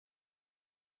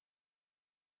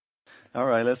All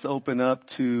right, let's open up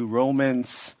to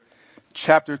Romans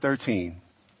chapter 13.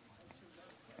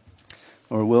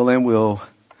 Or we'll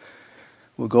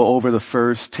go over the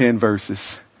first 10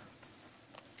 verses.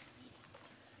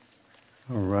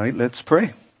 All right, let's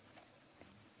pray.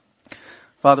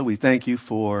 Father, we thank you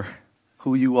for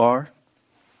who you are.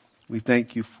 We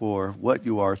thank you for what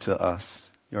you are to us.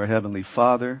 You're our Heavenly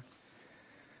Father.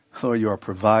 Lord, you're our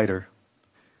provider.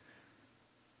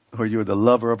 Lord, you're the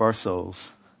lover of our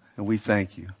souls. And we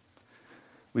thank you.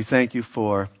 We thank you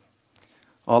for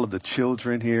all of the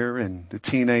children here and the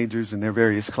teenagers in their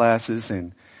various classes.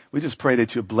 And we just pray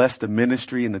that you bless the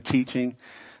ministry and the teaching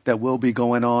that will be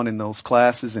going on in those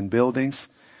classes and buildings.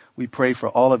 We pray for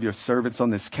all of your servants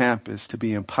on this campus to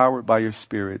be empowered by your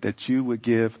Spirit, that you would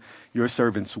give your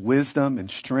servants wisdom and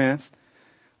strength.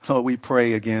 Lord, we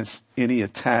pray against any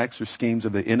attacks or schemes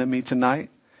of the enemy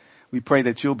tonight. We pray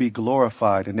that you'll be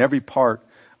glorified in every part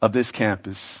of this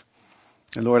campus.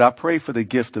 And Lord, I pray for the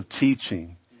gift of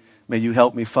teaching. May you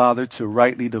help me, Father, to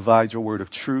rightly divide your word of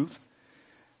truth.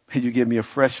 May you give me a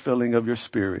fresh filling of your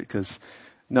Spirit, because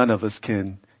none of us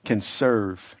can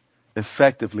serve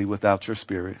effectively without your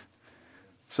Spirit.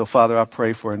 So Father, I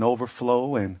pray for an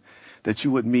overflow and that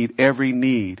you would meet every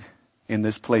need in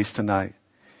this place tonight.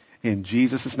 In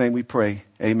Jesus' name we pray.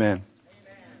 Amen.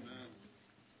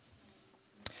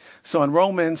 So in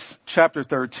Romans chapter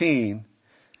 13,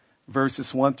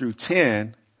 verses 1 through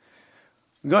 10,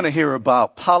 we're going to hear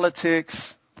about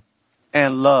politics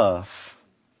and love.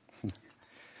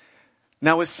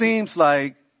 Now it seems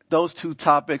like those two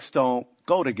topics don't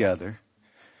go together,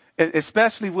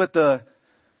 especially with the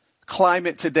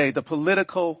climate today, the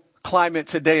political climate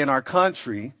today in our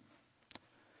country.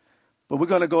 But we're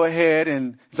going to go ahead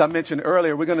and, as I mentioned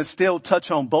earlier, we're going to still touch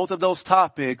on both of those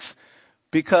topics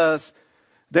because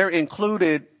they're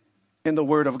included in the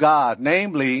Word of God,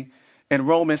 namely in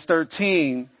Romans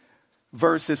 13,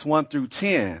 verses 1 through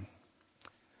 10.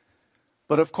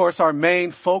 But of course, our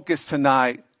main focus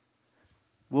tonight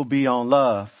will be on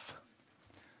love.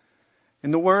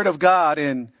 In the Word of God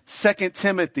in 2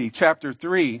 Timothy chapter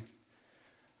 3,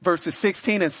 verses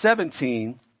 16 and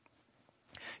 17,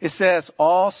 it says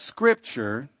all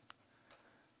Scripture,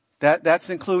 that's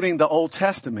including the Old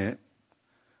Testament,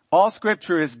 all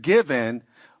Scripture is given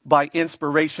by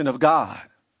inspiration of God.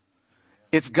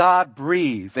 It's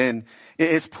God-breathed and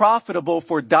it is profitable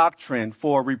for doctrine,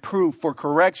 for reproof, for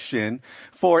correction,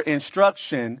 for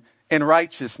instruction in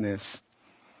righteousness,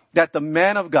 that the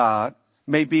man of God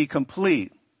may be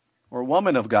complete, or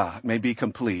woman of God may be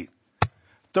complete,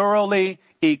 thoroughly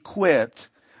equipped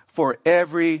for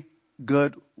every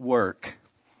good work.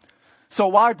 So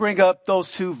why bring up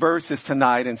those two verses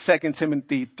tonight in 2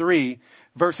 Timothy 3,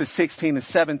 verses 16 and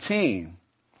 17?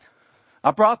 I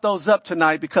brought those up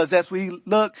tonight because as we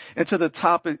look into the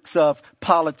topics of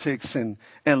politics and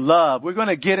love, we're going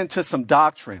to get into some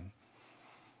doctrine,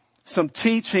 some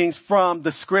teachings from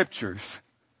the Scriptures.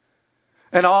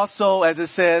 And also, as it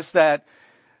says that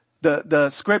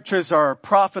the Scriptures are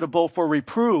profitable for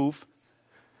reproof,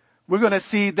 we're going to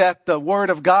see that the Word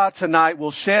of God tonight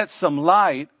will shed some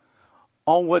light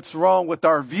on what's wrong with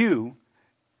our view,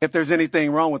 if there's anything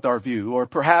wrong with our view, or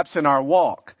perhaps in our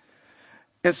walk.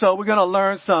 And so we're going to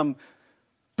learn some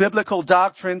biblical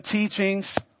doctrine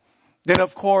teachings. Then,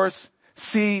 of course,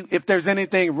 see if there's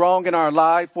anything wrong in our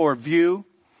life or view.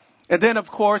 And then,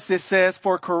 of course, it says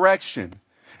for correction.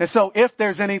 And so if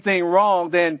there's anything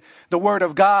wrong, then the Word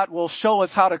of God will show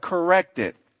us how to correct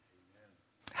it.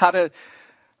 How to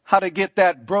get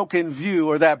that broken view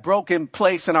or that broken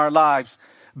place in our lives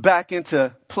back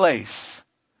into place.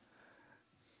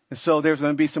 And so there's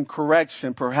going to be some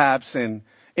correction, perhaps, in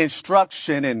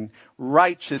instruction and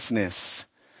righteousness.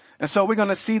 And so we're going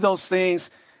to see those things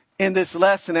in this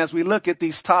lesson as we look at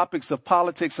these topics of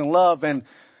politics and love. And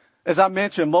as I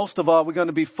mentioned, most of all, we're going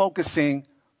to be focusing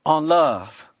on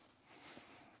love.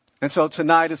 And so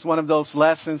tonight is one of those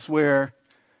lessons where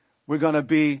we're going to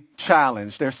be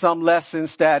challenged. There's some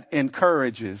lessons that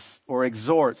encourages or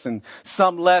exhorts, and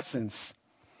some lessons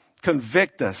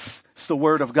convict us. It's the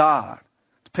Word of God,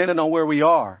 depending on where we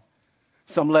are.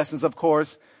 Some lessons, of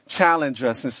course, challenge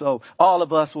us. And so all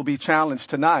of us will be challenged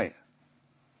tonight.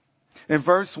 In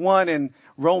verse 1 in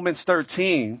Romans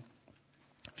 13,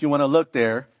 if you want to look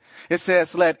there, it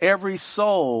says, let every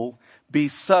soul be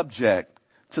subject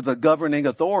to the governing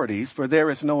authorities, for there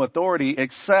is no authority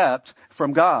except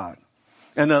from God.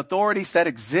 And the authorities that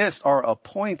exist are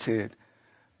appointed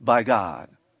by God.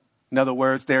 In other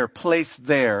words, they're placed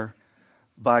there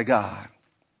by God.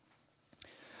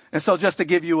 And so just to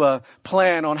give you a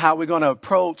plan on how we're going to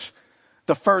approach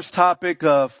the first topic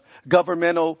of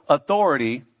governmental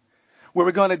authority, what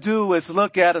we're going to do is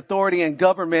look at authority and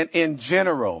government in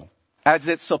general, as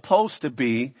it's supposed to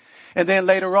be. And then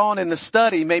later on in the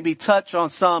study, maybe touch on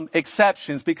some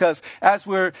exceptions, because as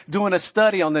we're doing a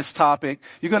study on this topic,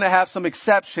 you're going to have some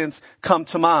exceptions come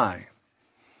to mind.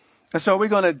 And so we're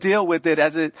going to deal with it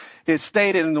as it is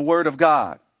stated in the Word of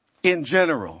God in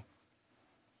general.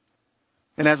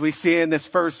 And as we see in this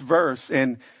first verse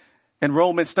in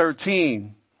Romans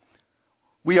 13,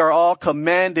 we are all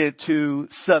commanded to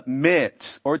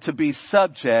submit or to be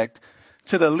subject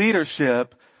to the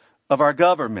leadership of our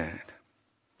government.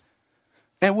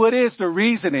 And what is the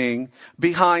reasoning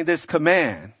behind this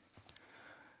command?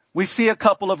 We see a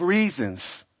couple of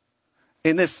reasons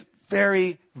in this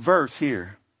very verse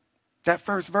here. That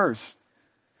first verse.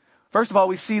 First of all,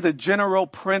 we see the general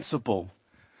principle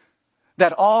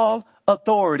that all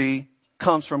authority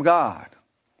comes from God.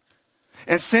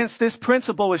 And since this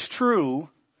principle is true,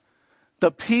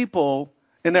 the people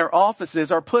in their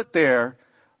offices are put there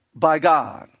by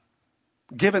God,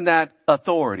 given that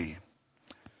authority.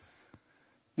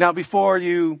 Now, before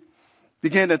you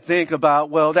begin to think about,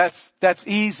 well, that's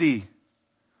easy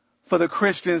for the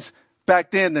Christians back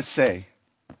then to say.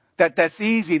 That's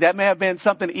easy. That may have been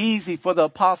something easy for the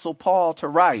Apostle Paul to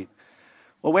write.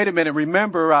 Well, wait a minute.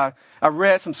 Remember, I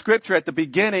read some scripture at the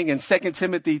beginning in 2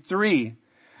 Timothy 3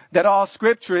 that all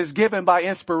scripture is given by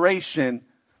inspiration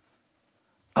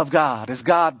of God, as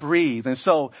God breathed. And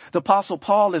so the Apostle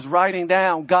Paul is writing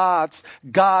down God's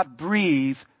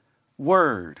God-breathed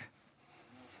word.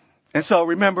 And so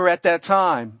remember at that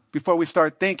time, before we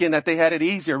start thinking that they had it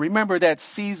easier, remember that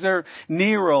Caesar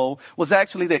Nero was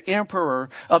actually the emperor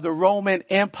of the Roman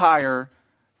Empire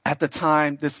at the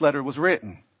time this letter was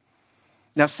written.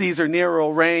 Now, Caesar Nero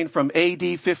reigned from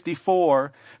AD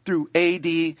 54 through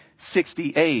AD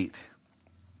 68.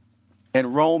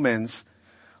 And Romans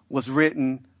was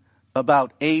written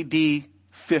about AD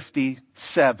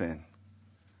 57.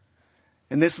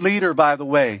 And this leader, by the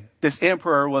way, this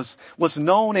emperor was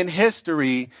known in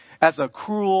history as a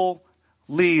cruel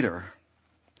leader.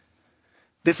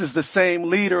 This is the same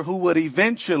leader who would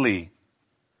eventually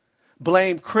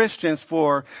blame Christians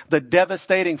for the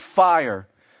devastating fire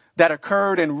that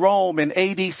occurred in Rome in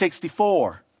AD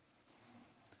 64.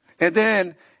 And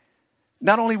then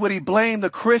not only would he blame the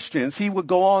Christians, he would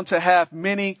go on to have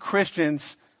many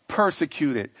Christians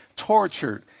persecuted,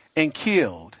 tortured, and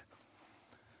killed.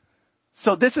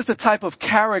 So this is the type of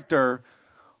character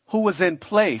who was in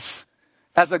place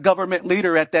as a government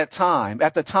leader at that time,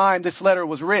 at the time this letter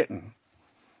was written.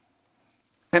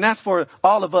 And that's for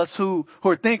all of us who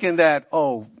are thinking that,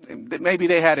 oh, maybe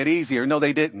they had it easier. No,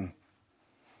 they didn't.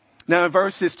 Now in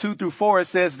verses 2 through 4, it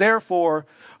says, therefore,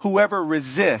 whoever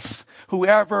resists,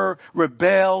 whoever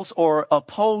rebels or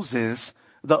opposes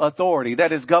the authority,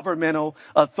 that is governmental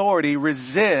authority,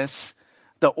 resists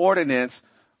the ordinance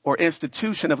or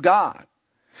institution of God.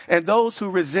 And those who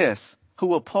resist,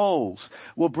 who oppose,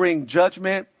 will bring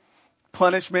judgment,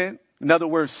 punishment, in other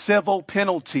words, civil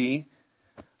penalty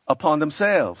upon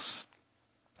themselves.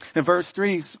 In verse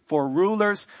 3, for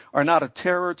rulers are not a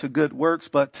terror to good works,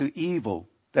 but to evil,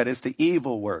 that is to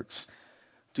evil works.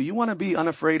 Do you want to be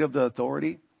unafraid of the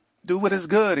authority? Do what is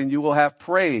good and you will have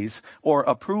praise or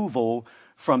approval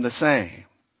from the same.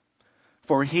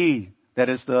 For he, that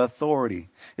is the authority,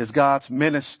 is God's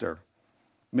minister.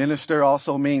 Minister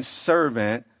also means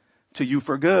servant to you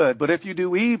for good. But if you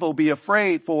do evil, be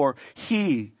afraid, for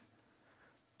he,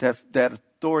 that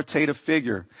authoritative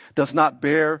figure, does not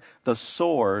bear the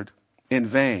sword in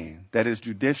vain. That is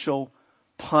judicial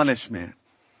punishment.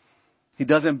 He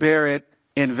doesn't bear it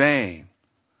in vain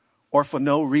or for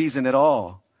no reason at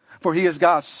all. For he is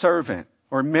God's servant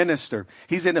or minister.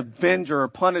 He's an avenger or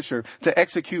punisher to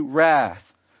execute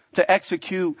wrath, to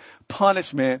execute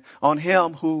punishment on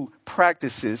him who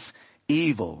practices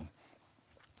evil.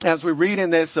 As we're reading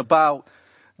this about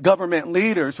government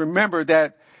leaders, remember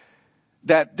that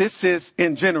this is,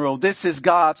 in general, this is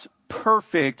God's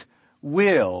perfect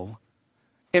will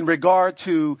in regard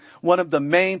to one of the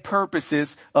main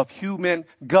purposes of human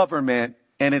government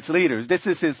and its leaders. This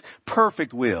is his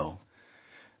perfect will.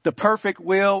 The perfect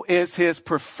will is his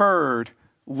preferred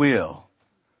will.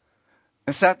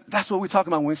 And so that's what we're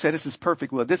talking about when we say this is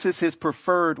perfect will. This is his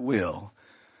preferred will.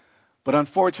 But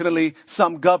unfortunately,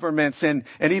 some governments and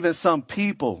even some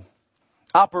people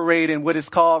operate in what is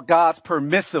called God's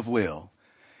permissive will.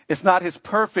 It's not his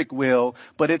perfect will,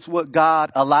 but it's what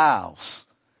God allows.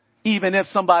 Even if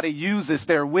somebody uses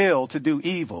their will to do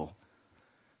evil.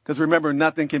 Because remember,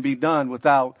 nothing can be done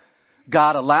without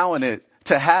God allowing it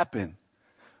to happen.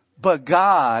 But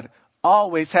God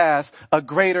always has a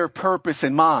greater purpose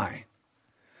in mind.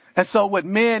 And so what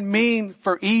men mean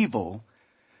for evil,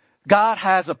 God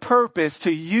has a purpose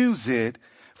to use it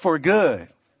for good.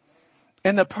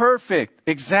 And the perfect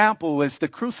example is the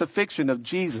crucifixion of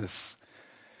Jesus.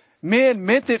 Men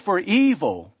meant it for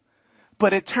evil,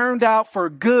 but it turned out for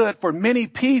good for many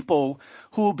people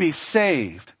who will be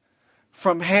saved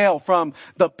from hell, from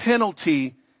the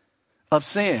penalty of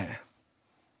sin.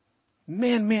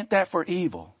 Men meant that for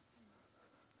evil.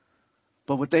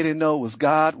 But what they didn't know was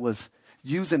God was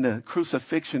using the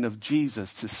crucifixion of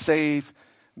Jesus to save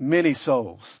many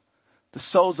souls. The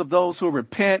souls of those who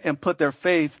repent and put their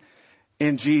faith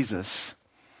in Jesus.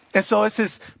 And so it's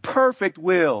his perfect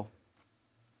will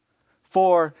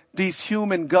for these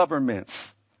human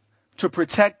governments to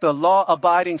protect the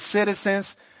law-abiding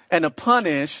citizens and to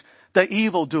punish the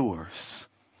evildoers.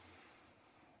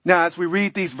 Now, as we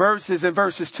read these verses in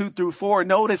verses 2 through 4,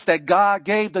 notice that God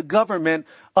gave the government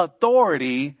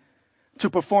authority to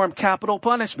perform capital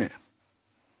punishment.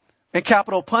 And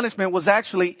capital punishment was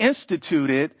actually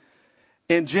instituted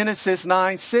in Genesis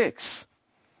 9:6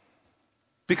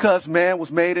 because man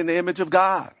was made in the image of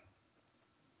God.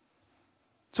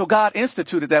 So God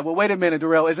instituted that. Well, wait a minute,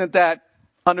 Darrell, isn't that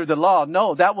under the law?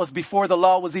 No, that was before the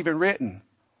law was even written.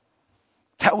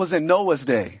 That was in Noah's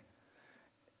day.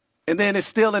 And then it's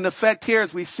still in effect here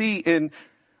as we see in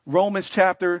Romans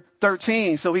chapter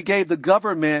 13. So he gave the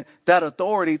government that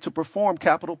authority to perform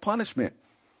capital punishment.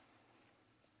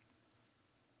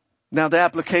 Now the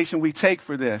application we take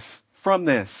from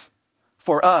this,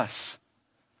 for us,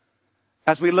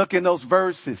 as we look in those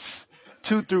verses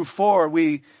 2 through 4,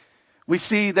 we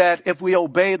see that if we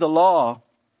obey the law,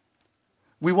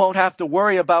 we won't have to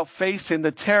worry about facing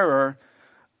the terror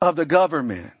of the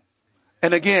government.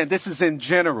 And again, this is in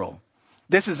general.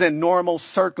 This is in normal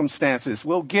circumstances.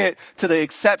 We'll get to the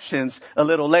exceptions a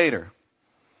little later.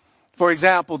 For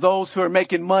example, those who are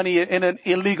making money in an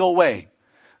illegal way.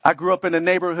 I grew up in a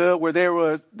neighborhood where there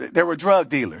were drug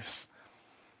dealers.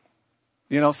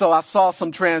 So I saw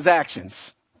some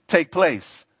transactions take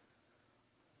place.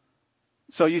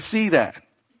 So you see that.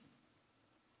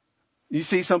 You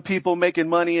see some people making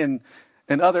money in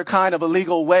other kind of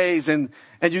illegal ways. And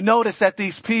you notice that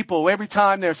these people, every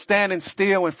time they're standing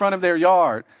still in front of their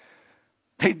yard,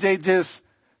 they just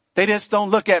don't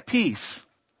look at peace.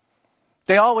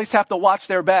 They always have to watch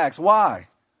their backs. Why?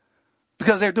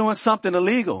 Because they're doing something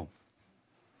illegal.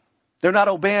 They're not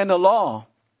obeying the law.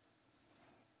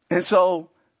 And so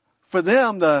for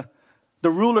them, the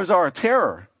rulers are a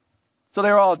terror. So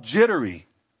they're all jittery.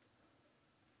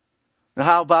 Now,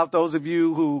 how about those of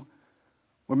you who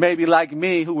were maybe like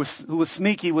me, who was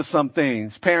sneaky with some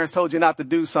things? Parents told you not to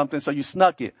do something, so you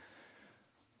snuck it.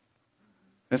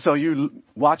 And so you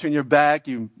watching your back,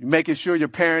 you making sure your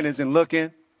parent isn't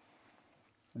looking.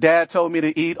 Dad told me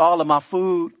to eat all of my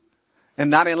food,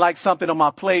 and I didn't like something on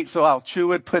my plate, so I'll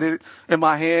chew it, put it in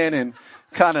my hand, and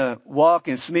kind of walk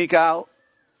and sneak out.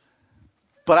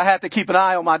 But I had to keep an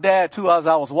eye on my dad too as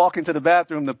I was walking to the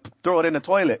bathroom to throw it in the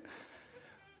toilet.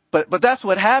 But that's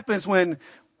what happens when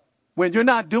you're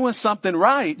not doing something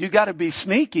right. You got to be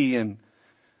sneaky and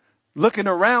looking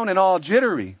around and all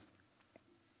jittery.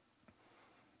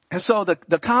 And so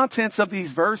the contents of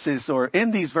these verses, or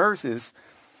in these verses,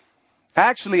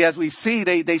 actually, as we see,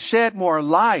 they shed more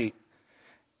light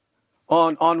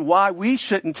on why we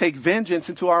shouldn't take vengeance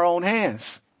into our own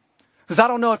hands. Because I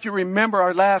don't know if you remember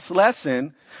our last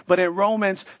lesson, but in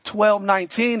Romans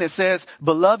 12:19 it says,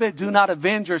 "Beloved, do not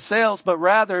avenge yourselves, but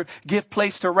rather give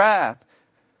place to wrath.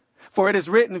 For it is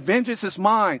written, vengeance is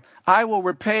mine, I will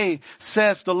repay,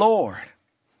 says the Lord."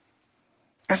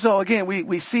 And so again,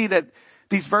 we see that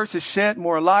these verses shed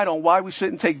more light on why we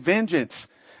shouldn't take vengeance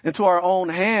into our own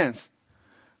hands.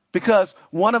 Because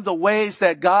one of the ways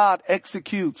that God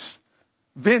executes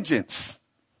vengeance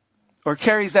or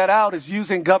carries that out is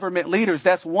using government leaders.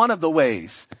 That's one of the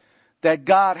ways that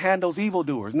God handles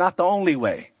evildoers. Not the only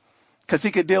way, because he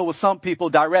could deal with some people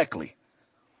directly.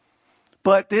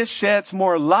 But this sheds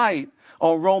more light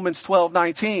on Romans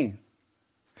 12:19.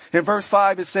 In verse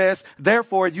 5 it says,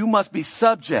 "Therefore you must be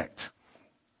subject."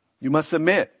 You must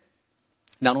submit,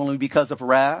 not only because of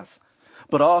wrath,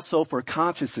 but also for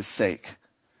conscience' sake.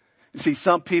 You see,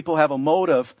 some people have a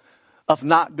motive of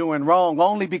not doing wrong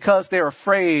only because they're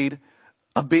afraid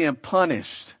of being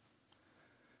punished.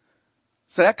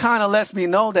 So that kind of lets me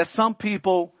know that some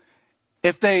people,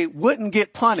 if they wouldn't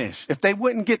get punished, if they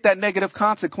wouldn't get that negative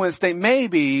consequence, they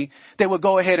would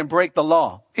go ahead and break the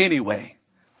law anyway.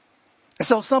 And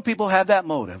so some people have that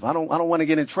motive. I don't want to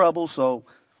get in trouble, so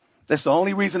that's the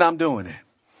only reason I'm doing it.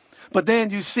 But then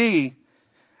you see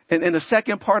in the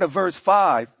second part of verse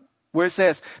 5, where it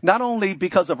says, not only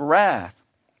because of wrath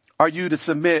are you to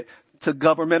submit to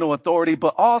governmental authority,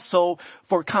 but also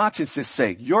for conscience's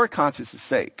sake, your conscience's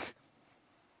sake.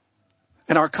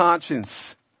 And our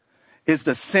conscience is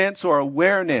the sense or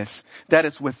awareness that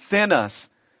is within us.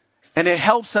 And it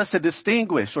helps us to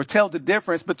distinguish or tell the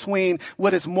difference between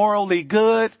what is morally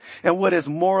good and what is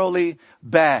morally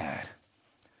bad.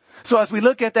 So as we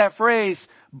look at that phrase,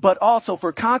 but also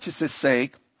for conscience's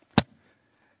sake,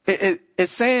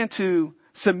 it's saying to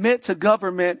submit to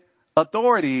government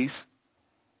authorities,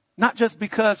 not just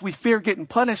because we fear getting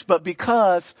punished, but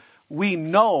because we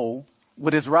know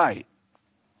what is right.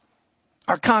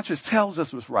 Our conscience tells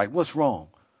us what's right, what's wrong.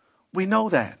 We know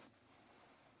that.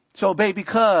 So obey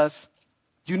because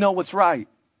you know what's right.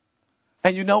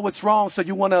 And you know what's wrong, so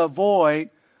you want to avoid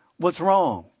what's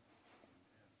wrong.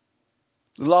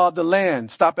 The law of the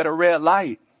land, stop at a red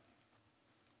light.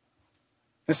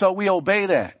 And so we obey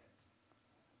that.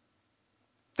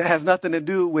 That has nothing to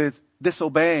do with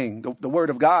disobeying the word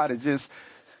of God. It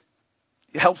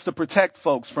helps to protect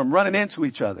folks from running into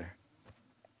each other.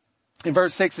 In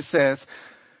verse 6 it says,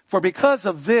 for because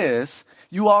of this,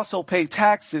 you also pay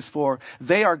taxes, for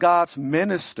they are God's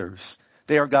ministers.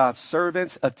 They are God's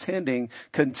servants attending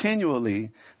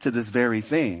continually to this very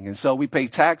thing. And so we pay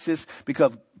taxes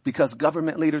because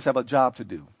government leaders have a job to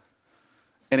do.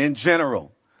 And in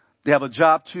general, they have a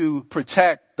job to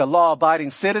protect the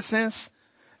law-abiding citizens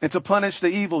and to punish the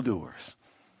evildoers.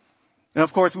 And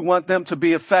of course, we want them to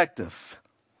be effective.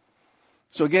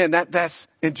 So again, that's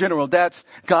in general, that's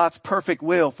God's perfect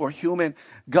will for human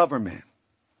government.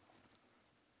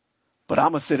 But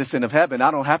I'm a citizen of heaven.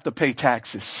 I don't have to pay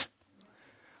taxes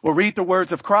or read the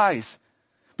words of Christ,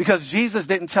 because Jesus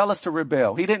didn't tell us to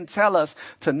rebel. He didn't tell us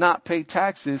to not pay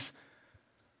taxes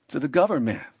to the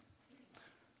government.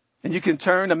 And you can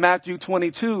turn to Matthew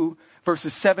 22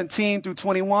 verses 17 through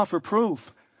 21 for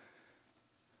proof.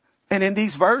 And in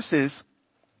these verses,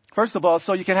 first of all,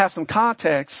 so you can have some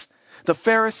context, the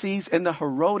Pharisees and the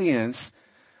Herodians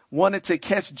wanted to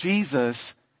catch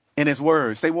Jesus in his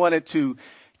words. They wanted to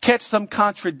catch some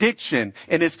contradiction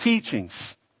in his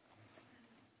teachings.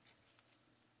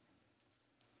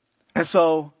 And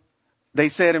so they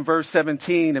said in verse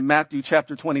 17 in Matthew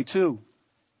chapter 22,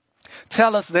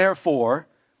 tell us therefore,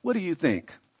 what do you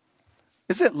think?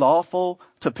 Is it lawful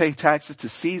to pay taxes to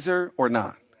Caesar or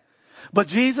not? But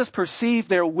Jesus perceived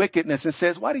their wickedness and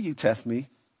says, why do you test me,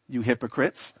 you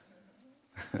hypocrites?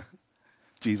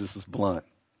 Jesus was blunt,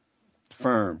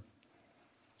 firm.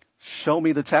 Show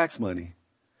me the tax money.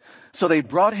 So they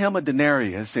brought him a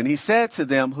denarius, and he said to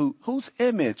them, whose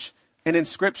image and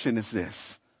inscription is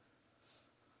this?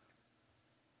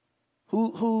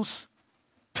 Whose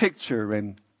picture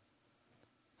and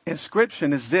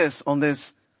inscription is this on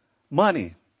this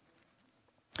money?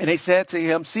 And they said to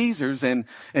him, Caesar's. And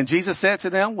Jesus said to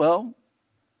them, well,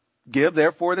 give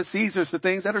therefore to Caesar's the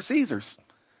things that are Caesar's,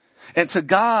 and to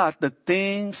God the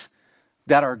things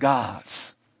that are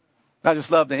God's. I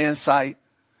just love the insight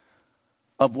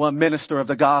of one minister of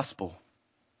the gospel,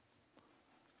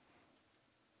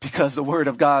 because the word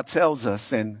of God tells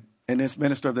us, and this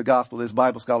minister of the gospel, this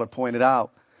Bible scholar, pointed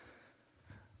out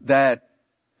that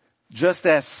just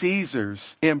as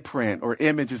Caesar's imprint or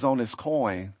image is on his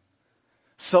coin,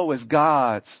 so is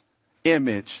God's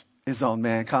image is on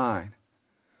mankind.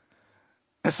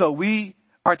 And so we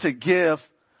are to give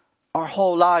our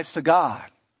whole lives to God.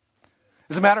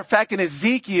 As a matter of fact, in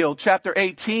Ezekiel chapter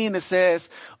 18, it says,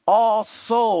 all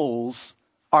souls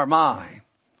are mine.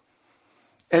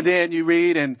 And then you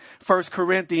read in 1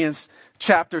 Corinthians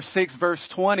chapter 6, verse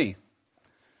 20,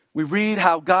 we read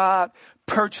how God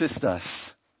purchased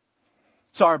us.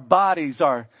 So our bodies,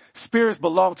 our spirits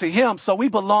belong to him. So we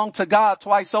belong to God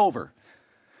twice over.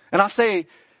 And I say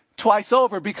twice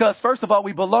over because, first of all,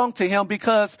 we belong to him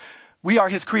because we are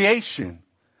his creation.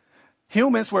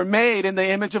 Humans were made in the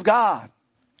image of God.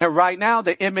 And right now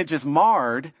the image is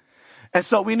marred. And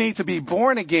so we need to be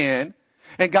born again.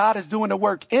 And God is doing the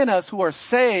work in us who are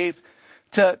saved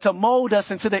to mold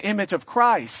us into the image of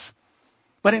Christ.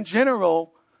 But in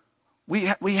general, we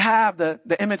have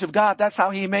the image of God. That's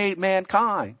how he made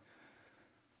mankind,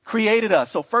 created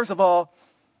us. So first of all,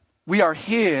 we are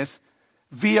his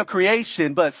via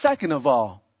creation. But second of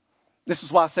all, this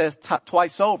is why it says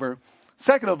twice over.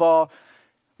 Second of all,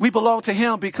 we belong to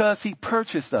him because he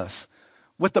purchased us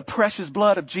with the precious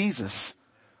blood of Jesus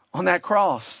on that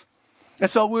cross. And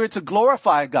so we're to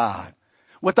glorify God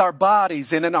with our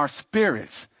bodies and in our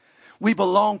spirits. We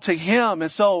belong to him.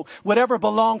 And so whatever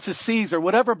belongs to Caesar,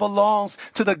 whatever belongs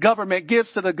to the government,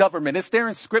 gives to the government. It's their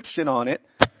inscription on it.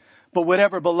 But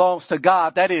whatever belongs to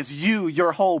God, that is you,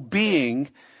 your whole being,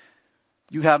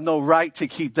 you have no right to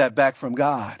keep that back from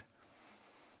God.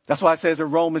 That's why it says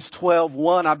in Romans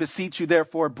 12:1, I beseech you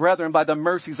therefore, brethren, by the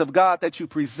mercies of God, that you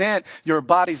present your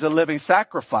bodies a living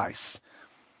sacrifice.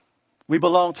 We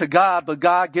belong to God, but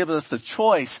God gives us the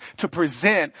choice to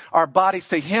present our bodies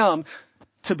to Him,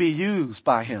 to be used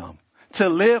by Him, to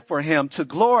live for Him, to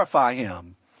glorify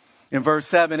Him. In verse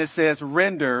 7, it says,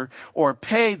 render or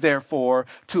pay therefore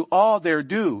to all their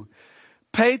due.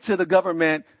 Pay to the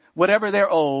government whatever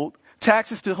they're owed,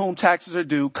 taxes to whom taxes are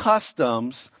due,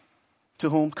 customs to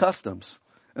whom customs.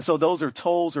 And so those are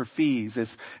tolls or fees.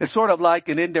 It's sort of like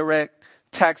an indirect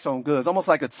tax on goods, almost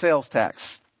like a sales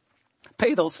tax.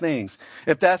 Pay those things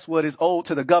if that's what is owed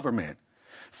to the government.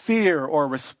 Fear or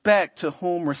respect to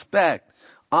whom respect.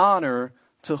 Honor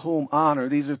to whom honor.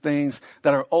 These are things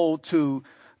that are owed to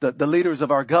the leaders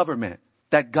of our government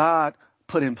that God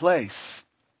put in place.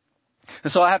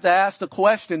 And so I have to ask the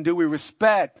question, do we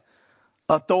respect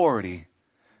authority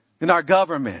in our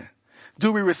government?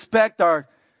 Do we respect our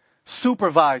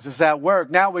supervisors at work?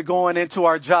 Now we're going into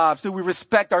our jobs. Do we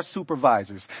respect our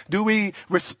supervisors? Do we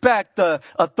respect the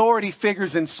authority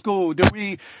figures in school? Do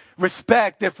we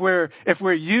respect, if we're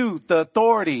youth, the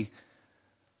authority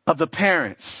of the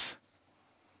parents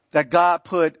that God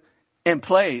put in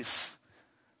place?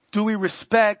 Do we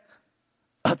respect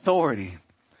authority?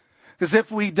 Because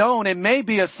if we don't, it may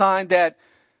be a sign that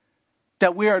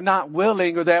we are not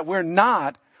willing, or that we're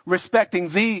not respecting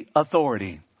the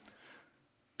authority.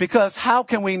 Because how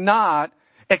can we not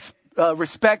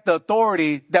respect the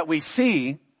authority that we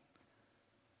see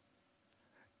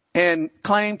and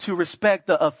claim to respect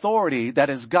the authority that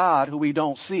is God, who we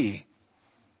don't see,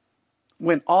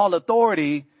 when all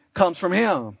authority comes from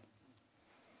Him?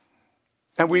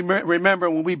 And we remember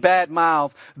when we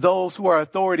badmouth those who are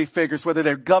authority figures, whether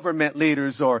they're government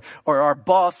leaders or our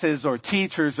bosses or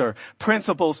teachers or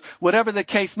principals, whatever the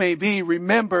case may be,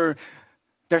 remember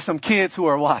there's some kids who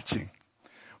are watching.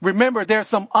 Remember, there's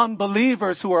some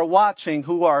unbelievers who are watching,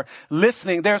 who are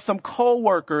listening. There's some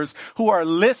co-workers who are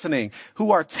listening,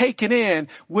 who are taking in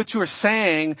what you're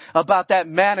saying about that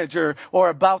manager or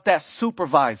about that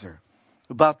supervisor,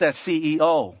 about that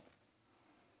CEO.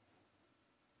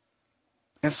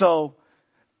 And so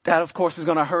that, of course, is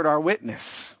going to hurt our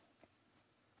witness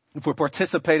if we're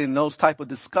participating in those type of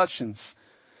discussions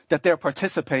that they're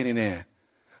participating in,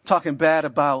 talking bad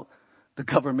about the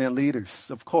government leaders.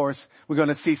 Of course, we're going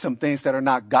to see some things that are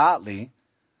not godly.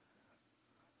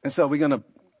 And so we're going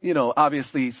to,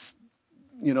 obviously,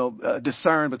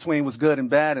 discern between what's good and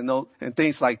bad and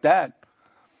things like that.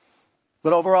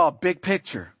 But overall, big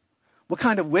picture, what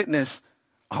kind of witness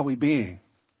are we being?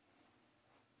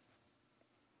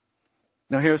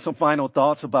 Now, here's some final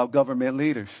thoughts about government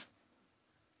leaders.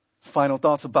 Final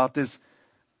thoughts about this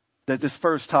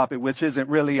first topic, which isn't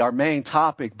really our main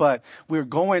topic, but we're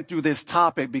going through this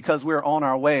topic because we're on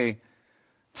our way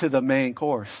to the main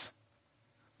course.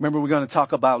 Remember, we're going to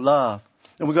talk about love,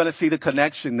 and we're going to see the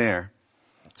connection there.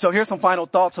 So here's some final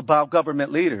thoughts about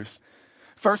government leaders.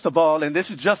 First of all, and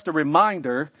this is just a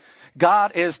reminder,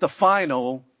 God is the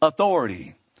final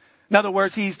authority. In other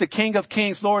words, He's the King of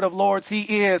Kings, Lord of Lords.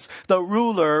 He is the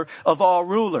ruler of all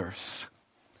rulers.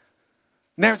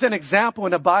 And there's an example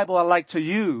in the Bible I like to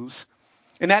use.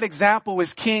 And that example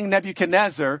is King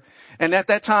Nebuchadnezzar. And at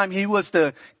that time, he was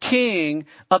the king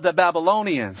of the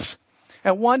Babylonians.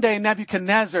 And one day,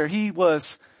 Nebuchadnezzar, he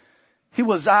was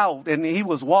out and he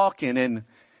was walking, and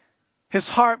his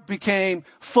heart became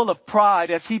full of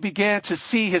pride as he began to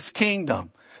see his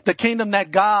kingdom, the kingdom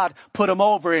that God put him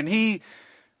over. And he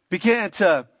began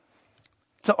to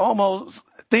almost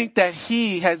think that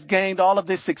he has gained all of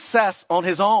this success on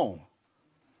his own.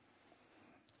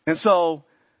 And so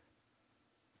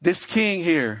this king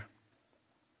here,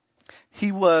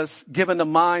 he was given the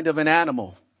mind of an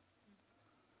animal,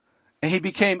 and he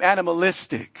became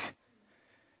animalistic.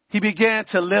 He began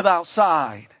to live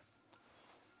outside,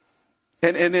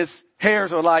 and his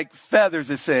hairs are like feathers,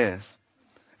 it says.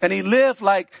 And he lived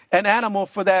like an animal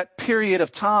for that period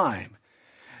of time.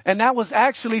 And that was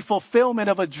actually fulfillment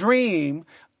of a dream,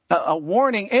 a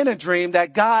warning in a dream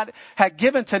that God had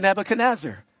given to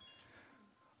Nebuchadnezzar,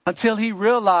 until he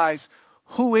realized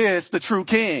who is the true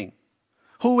king,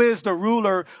 who is the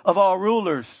ruler of all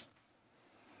rulers.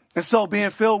 And so, being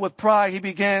filled with pride, he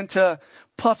began to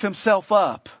puff himself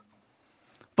up.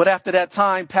 But after that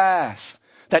time passed,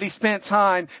 that he spent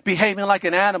time behaving like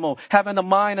an animal, having the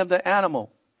mind of the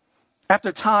animal,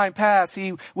 after time passed,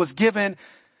 he was given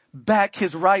back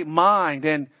his right mind.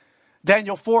 And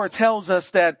Daniel 4 tells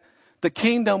us that the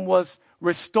kingdom was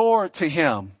restored to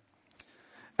him.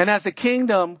 And as the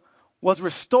kingdom was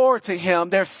restored to him,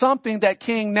 there's something that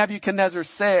King Nebuchadnezzar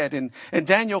said in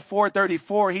Daniel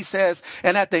 4:34. He says,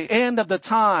 and at the end of the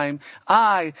time,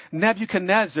 I,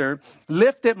 Nebuchadnezzar,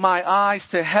 lifted my eyes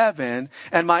to heaven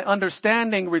and my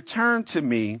understanding returned to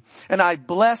me. And I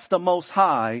blessed the Most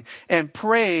High and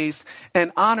praised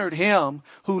and honored him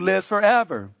who lives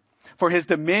forever. For his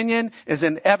dominion is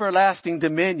an everlasting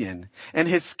dominion, and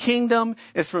his kingdom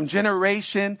is from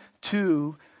generation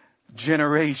to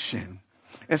generation.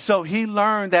 And so he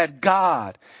learned that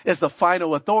God is the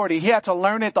final authority. He had to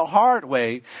learn it the hard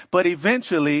way, but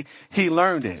eventually he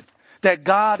learned it. That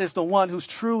God is the one who's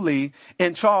truly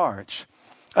in charge.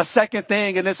 A second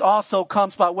thing, and this also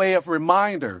comes by way of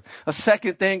reminder, a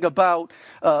second thing about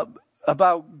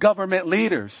government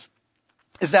leaders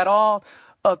is that all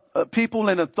people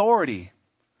in authority,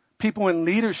 people in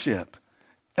leadership,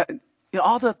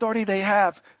 all the authority they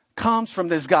have comes from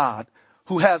this God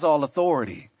who has all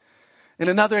authority. And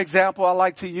another example I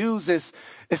like to use is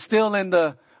still in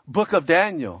the book of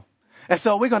Daniel. And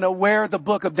so we're going to wear the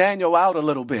book of Daniel out a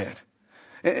little bit.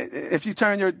 If you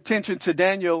turn your attention to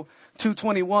Daniel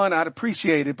 2:21, I'd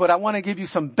appreciate it. But I want to give you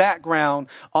some background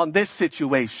on this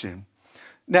situation.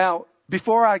 Now,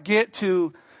 before I get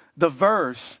to the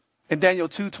verse in Daniel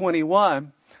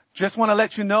 2:21, just want to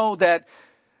let you know that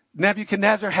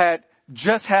Nebuchadnezzar had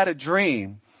just had a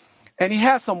dream. And he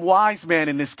had some wise men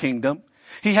in this kingdom.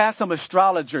 He had some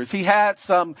astrologers. He had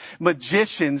some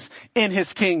magicians in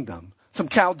his kingdom, some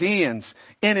Chaldeans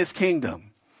in his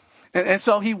kingdom. And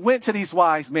so he went to these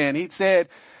wise men. He said,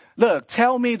 look,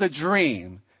 tell me the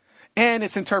dream and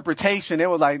its interpretation. They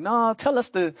were like, no, tell us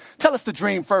the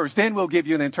dream first. Then we'll give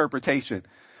you an interpretation.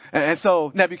 And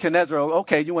so Nebuchadnezzar,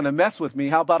 okay, you want to mess with me?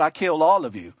 How about I kill all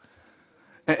of you?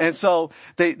 And so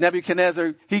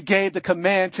Nebuchadnezzar, he gave the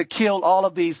command to kill all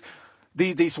of these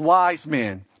wise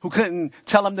men who couldn't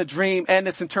tell him the dream and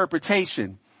its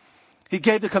interpretation. He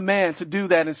gave the command to do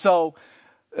that. And so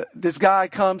this guy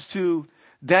comes to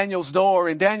Daniel's door,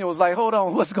 and Daniel was like, hold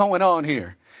on, what's going on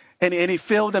here? And he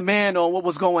filled him in on what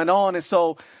was going on. And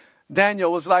so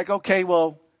Daniel was like, okay,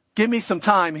 well, give me some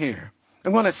time here.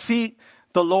 I'm going to seek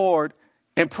the Lord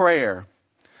in prayer.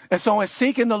 And so in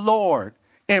seeking the Lord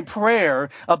in prayer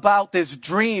about this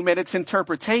dream and its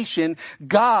interpretation,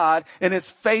 God, in his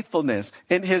faithfulness,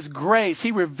 in his grace,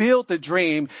 he revealed the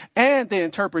dream and the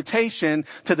interpretation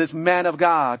to this man of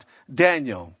God,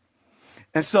 Daniel.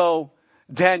 And so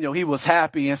Daniel, he was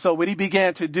happy. And so what he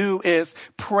began to do is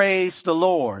praise the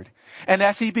Lord. And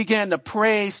as he began to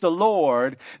praise the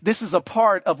Lord, this is a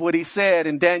part of what he said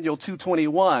in Daniel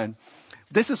 2:21.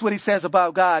 This is what he says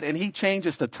about God. And he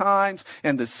changes the times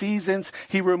and the seasons.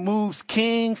 He removes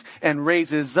kings and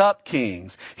raises up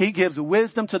kings. He gives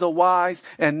wisdom to the wise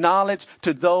and knowledge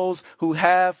to those who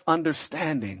have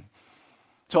understanding.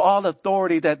 So all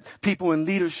authority that people in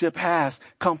leadership has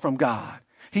come from God.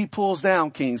 He pulls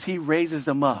down kings. He raises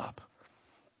them up.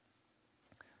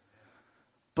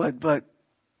 But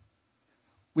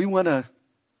we want to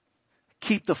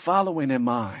keep the following in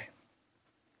mind.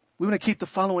 We want to keep the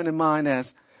following in mind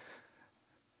as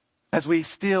we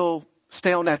still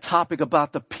stay on that topic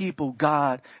about the people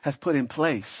God has put in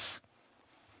place.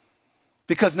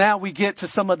 Because now we get to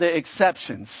some of the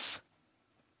exceptions.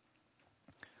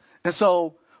 And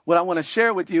so what I want to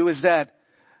share with you is that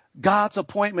God's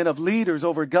appointment of leaders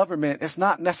over government is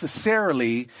not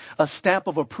necessarily a stamp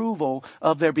of approval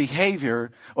of their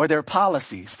behavior or their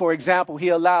policies. For example, he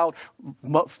allowed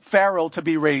Pharaoh to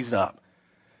be raised up.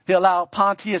 He allowed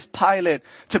Pontius Pilate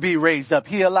to be raised up.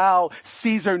 He allowed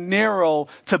Caesar Nero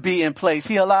to be in place.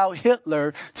 He allowed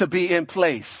Hitler to be in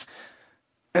place.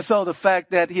 And so the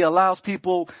fact that he allows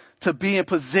people to be in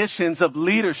positions of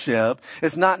leadership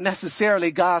is not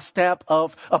necessarily God's stamp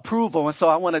of approval. And so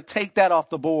I want to take that off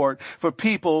the board for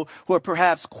people who are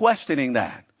perhaps questioning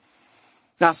that.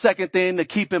 Now, second thing to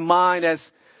keep in mind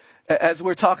as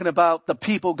we're talking about the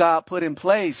people God put in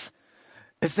place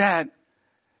is that,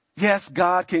 yes,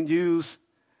 God can use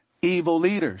evil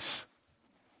leaders.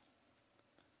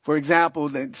 For example,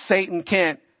 that Satan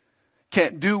can't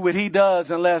do what he does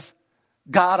unless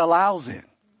God allows it.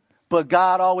 But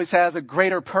God always has a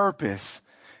greater purpose.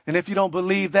 And if you don't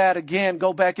believe that, again,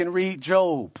 go back and read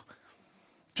Job.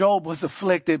 Job was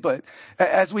afflicted, but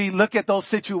as we look at those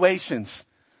situations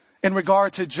in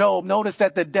regard to Job, notice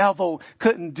that the devil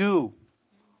couldn't do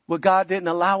what God didn't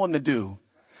allow him to do.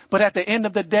 But at the end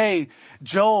of the day,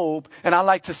 Job, and I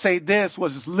like to say this,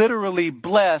 was literally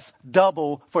blessed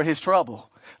double for his trouble.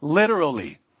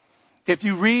 Literally. If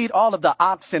you read all of the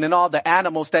oxen and all the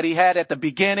animals that he had at the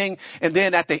beginning and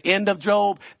then at the end of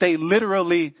Job, they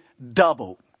literally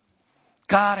doubled.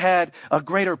 God had a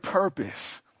greater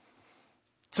purpose.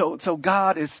 So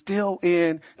God is still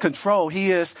in control.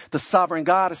 He is the sovereign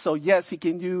God. So yes, he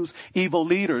can use evil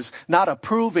leaders, not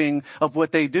approving of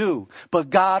what they do, but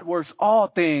God works all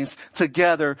things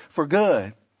together for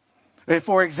good. And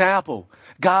for example,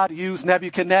 God used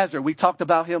Nebuchadnezzar. We talked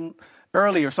about him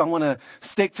earlier, so I want to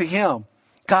stick to him.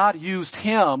 God used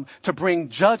him to bring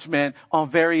judgment on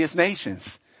various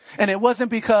nations. And it wasn't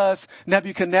because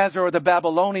Nebuchadnezzar or the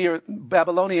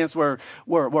Babylonians were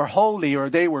holy or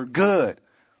they were good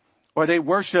or they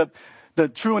worshiped the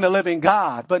true and the living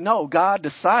God. But no, God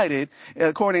decided,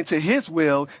 according to his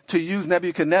will, to use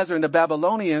Nebuchadnezzar and the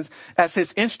Babylonians as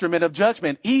his instrument of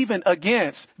judgment, even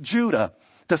against Judah,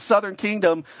 the southern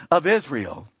kingdom of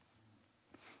Israel.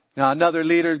 Now, another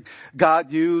leader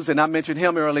God used, and I mentioned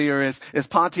him earlier, is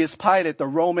Pontius Pilate, the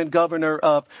Roman governor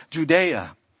of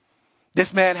Judea.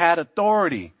 This man had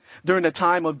authority during the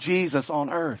time of Jesus on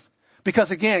earth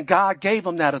because, again, God gave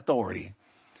him that authority.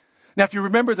 Now, if you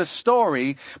remember the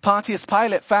story, Pontius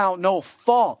Pilate found no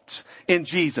fault in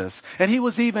Jesus, and he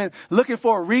was even looking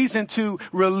for a reason to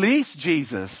release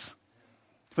Jesus.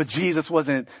 But Jesus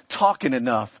wasn't talking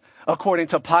enough, according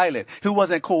to Pilate, who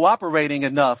wasn't cooperating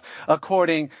enough,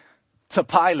 according to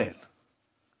Pilate.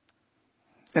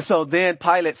 And so then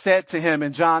Pilate said to him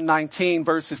in John 19,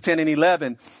 verses 10 and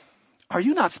 11, "Are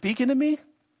you not speaking to me?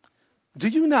 Do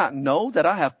you not know that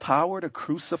I have power to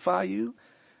crucify you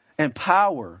and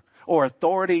power or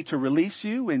authority to release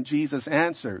you?" And Jesus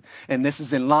answered, and this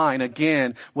is in line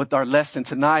again with our lesson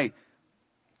tonight.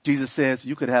 Jesus says,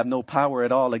 "You could have no power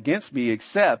at all against me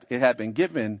except it had been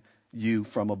given you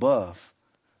from above.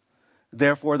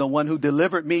 Therefore, the one who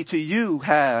delivered me to you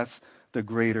has the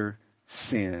greater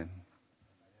sin."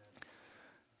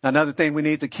 Another thing we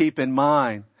need to keep in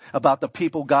mind about the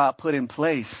people God put in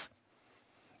place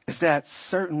is that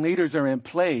certain leaders are in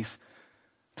place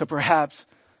to perhaps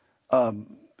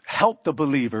help the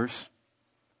believers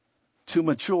to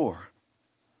mature,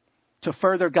 to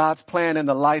further God's plan in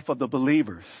the life of the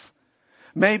believers,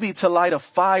 maybe to light a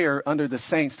fire under the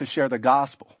saints to share the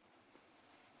gospel.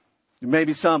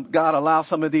 Maybe God allows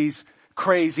some of these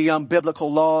crazy,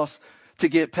 unbiblical laws to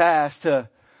get passed to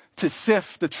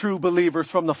sift the true believers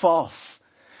from the false.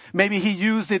 Maybe he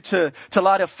used it to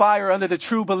light a fire under the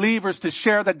true believers to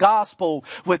share the gospel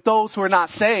with those who are not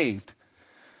saved.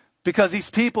 Because these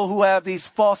people who have these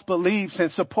false beliefs and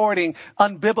supporting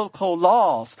unbiblical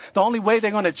laws, the only way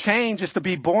they're going to change is to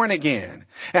be born again.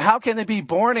 And how can they be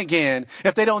born again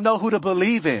if they don't know who to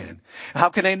believe in? How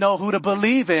can they know who to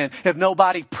believe in if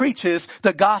nobody preaches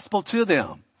the gospel to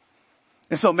them?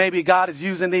 And so maybe God is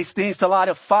using these things to light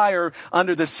a fire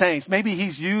under the saints. Maybe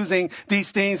he's using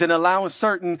these things and allowing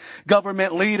certain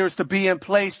government leaders to be in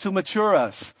place to mature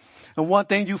us. And one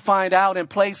thing you find out in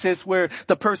places where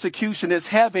the persecution is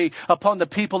heavy upon the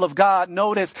people of God,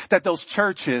 notice that those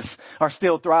churches are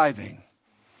still thriving.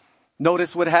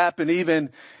 Notice what happened even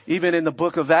in the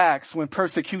book of Acts when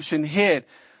persecution hit.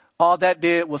 All that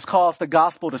did was cause the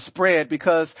gospel to spread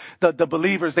because the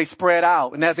believers, they spread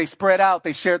out. And as they spread out,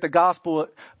 they shared the gospel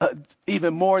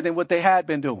even more than what they had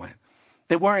been doing.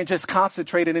 They weren't just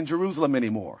concentrated in Jerusalem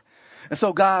anymore. And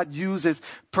so God uses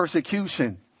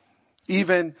persecution,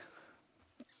 even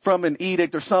from an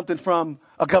edict or something from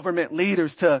a government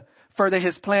leaders to further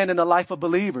his plan in the life of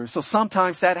believers. So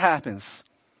sometimes that happens.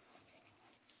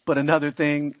 But another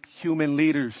thing, human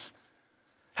leaders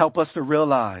help us to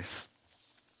realize.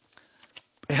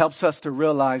 It helps us to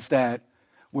realize that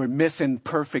we're missing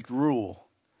perfect rule.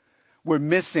 We're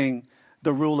missing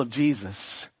the rule of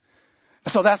Jesus.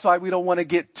 So that's why we don't want to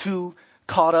get too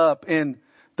caught up in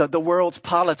the world's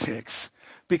politics.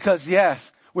 Because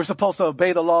yes, we're supposed to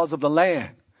obey the laws of the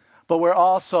land, but we're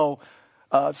also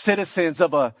citizens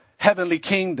of a heavenly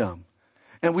kingdom.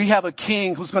 And we have a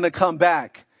king who's going to come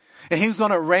back. And he's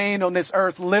going to reign on this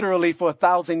earth literally for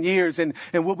 1,000 years in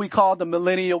what we call the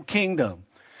millennial kingdom.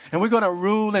 And we're going to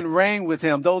rule and reign with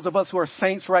him. Those of us who are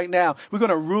saints right now, we're going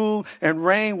to rule and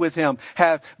reign with him,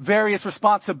 have various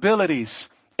responsibilities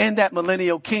in that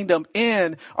millennial kingdom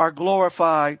in our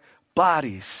glorified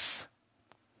bodies.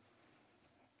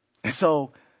 And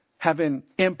so having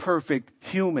imperfect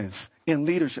humans in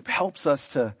leadership helps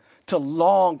us to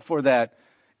long for that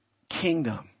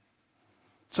kingdom.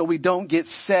 So we don't get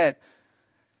set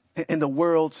in the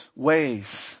world's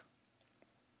ways.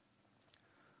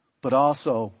 But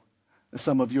also,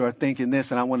 some of you are thinking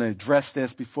this, and I want to address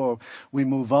this before we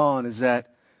move on, is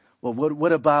that, well,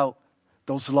 what about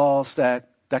those laws that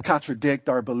contradict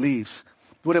our beliefs?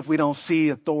 What if we don't see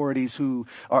authorities who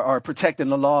are protecting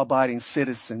the law-abiding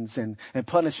citizens and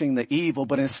punishing the evil,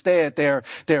 but instead they're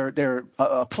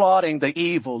applauding the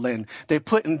evil and they're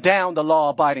putting down the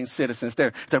law-abiding citizens.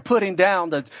 They're putting down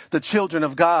the children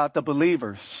of God, the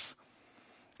believers.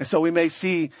 And so we may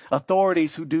see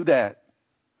authorities who do that.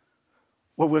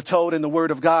 Where we're told in the Word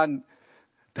of God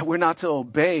that we're not to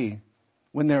obey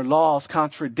when their laws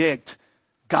contradict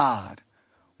God.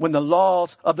 When the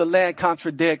laws of the land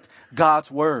contradict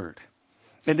God's word.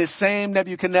 And this same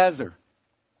Nebuchadnezzar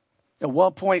at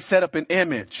one point set up an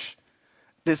image,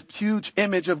 this huge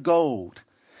image of gold.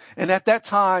 And at that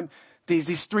time,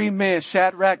 these three men,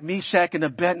 Shadrach, Meshach, and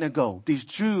Abednego, these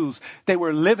Jews, they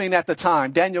were living at the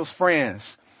time, Daniel's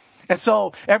friends. And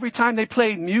so every time they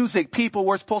played music, people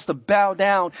were supposed to bow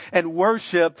down and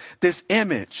worship this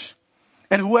image.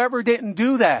 And whoever didn't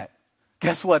do that,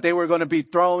 guess what? They were going to be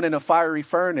thrown in a fiery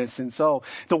furnace. And so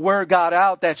the word got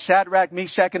out that Shadrach,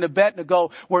 Meshach, and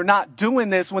Abednego were not doing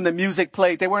this when the music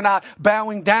played. They were not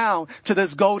bowing down to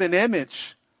this golden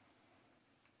image.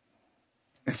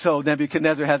 And so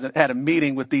Nebuchadnezzar had a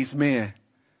meeting with these men.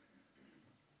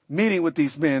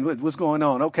 What's going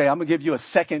on? Okay, I'm going to give you a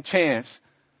second chance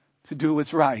to do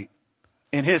what's right.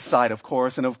 In his sight, of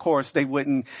course. And of course, they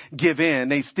wouldn't give in.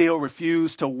 They still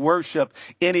refused to worship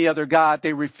any other God.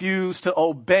 They refused to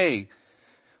obey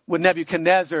what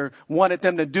Nebuchadnezzar wanted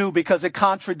them to do because it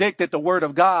contradicted the word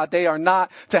of God. They are not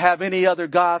to have any other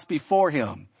gods before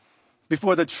him,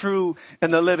 before the true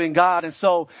and the living God. And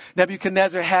so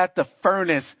Nebuchadnezzar had the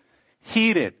furnace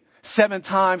heated 7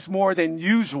 times more than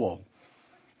usual.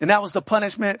 And that was the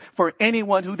punishment for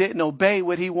anyone who didn't obey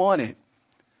what he wanted.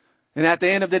 And at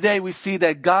the end of the day, we see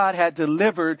that God had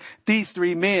delivered these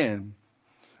 3 men.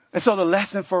 And so the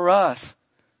lesson for us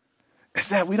is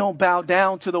that we don't bow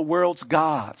down to the world's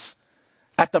gods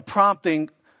at the prompting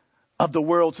of the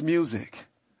world's music.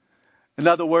 In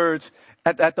other words,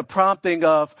 at the prompting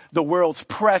of the world's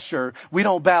pressure, we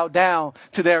don't bow down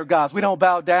to their gods. We don't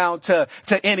bow down to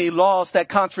any laws that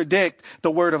contradict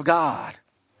the word of God.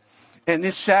 And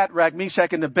this Shadrach,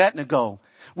 Meshach, and Abednego,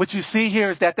 what you see here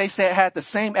is that they had the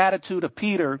same attitude of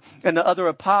Peter and the other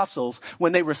apostles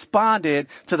when they responded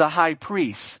to the high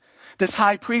priest. This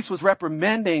high priest was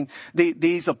reprimanding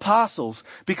these apostles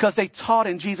because they taught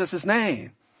in Jesus'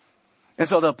 name. And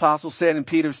so the apostle said, and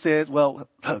Peter says, well,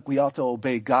 look, we ought to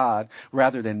obey God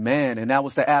rather than man. And that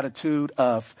was the attitude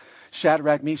of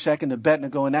Shadrach, Meshach, and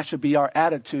Abednego. And that should be our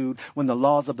attitude when the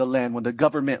laws of the land, when the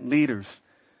government leaders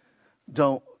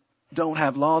don't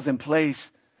have laws in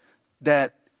place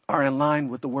that are in line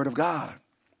with the word of God.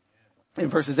 In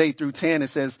verses 8 through 10, it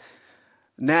says,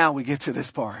 now we get to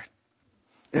this part.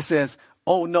 It says,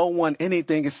 owe no one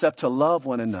anything except to love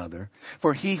one another.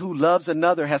 For he who loves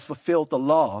another has fulfilled the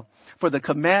law. For the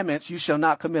commandments, you shall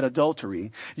not commit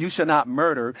adultery. You shall not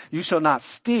murder. You shall not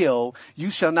steal. You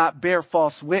shall not bear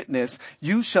false witness.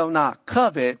 You shall not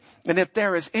covet. And if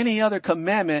there is any other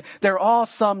commandment, they're all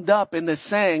summed up in the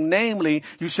saying, namely,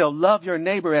 you shall love your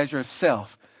neighbor as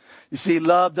yourself. You see,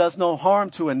 love does no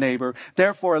harm to a neighbor.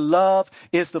 Therefore, love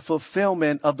is the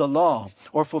fulfillment of the law,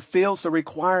 or fulfills the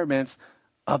requirements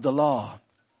of the law.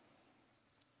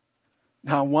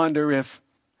 Now, I wonder if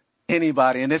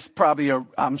anybody, and it's probably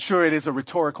I'm sure it is a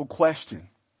rhetorical question.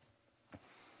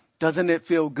 Doesn't it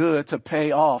feel good to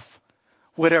pay off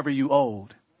whatever you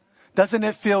owed? Doesn't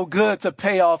it feel good to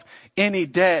pay off any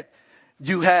debt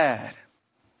you had?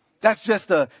 That's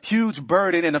just a huge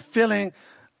burden and a feeling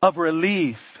of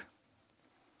relief.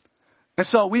 And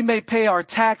so we may pay our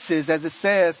taxes, as it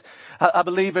says, I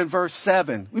believe in verse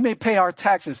 7. We may pay our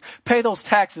taxes, pay those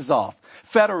taxes off,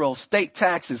 federal, state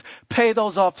taxes, pay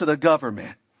those off to the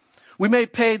government. We may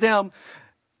pay them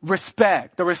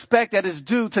respect, the respect that is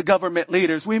due to government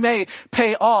leaders. We may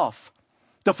pay off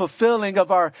the fulfilling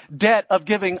of our debt of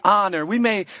giving honor. We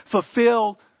may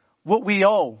fulfill what we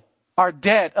owe, our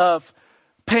debt of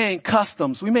paying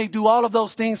customs. We may do all of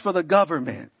those things for the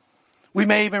government. We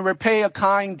may even repay a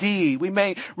kind deed. We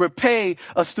may repay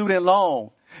a student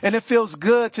loan. And it feels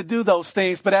good to do those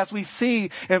things. But as we see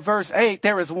in verse 8,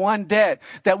 there is one debt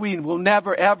that we will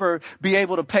never, ever be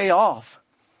able to pay off.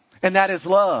 And that is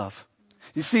love.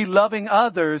 You see, loving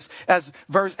others, as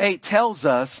verse 8 tells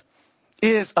us,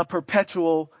 is a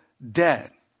perpetual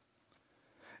debt.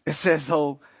 It says,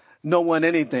 owe no one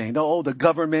anything. Don't owe the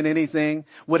government anything.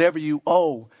 Whatever you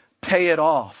owe, pay it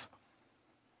off.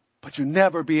 But you'll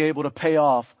never be able to pay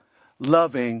off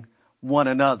loving one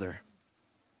another.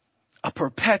 A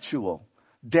perpetual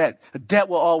debt. A debt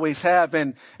we'll always have.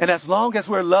 And as long as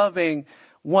we're loving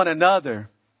one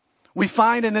another, we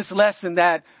find in this lesson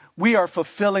that we are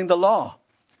fulfilling the law.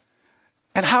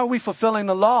 And how are we fulfilling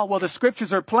the law? Well, the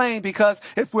scriptures are plain, because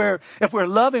if we're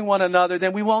loving one another,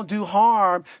 then we won't do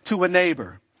harm to a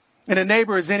neighbor. And a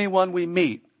neighbor is anyone we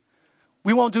meet.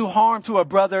 We won't do harm to a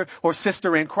brother or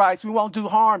sister in Christ. We won't do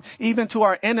harm even to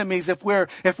our enemies if we're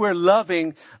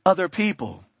loving other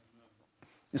people.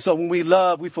 And so when we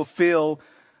love, we fulfill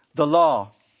the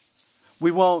law.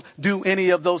 We won't do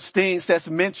any of those things that's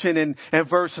mentioned in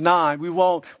verse 9. We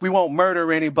won't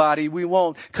murder anybody. We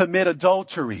won't commit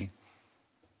adultery.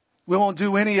 We won't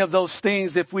do any of those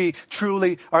things if we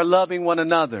truly are loving one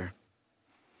another.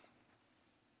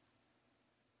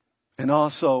 And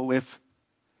also if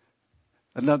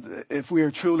we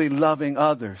are truly loving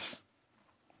others,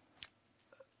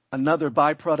 another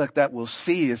byproduct that we'll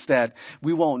see is that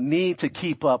we won't need to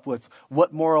keep up with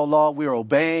what moral law we're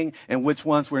obeying and which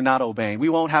ones we're not obeying. We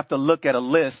won't have to look at a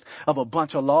list of a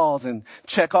bunch of laws and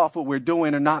check off what we're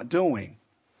doing or not doing.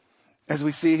 As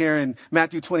we see here in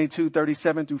Matthew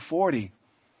 22:37 through 40.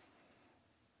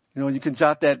 You can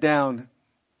jot that down,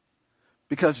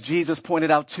 because Jesus pointed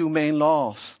out two main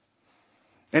laws.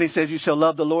 And he says, you shall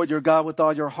love the Lord your God with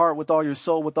all your heart, with all your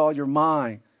soul, with all your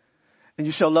mind. And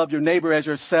you shall love your neighbor as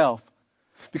yourself.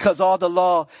 Because all the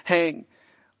law hang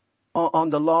on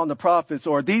the law and the prophets,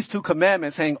 or these two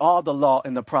commandments hang all the law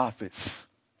and the prophets.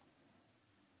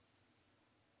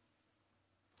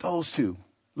 Those two.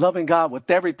 Loving God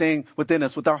with everything within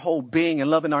us, with our whole being,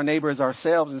 and loving our neighbor as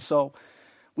ourselves. And so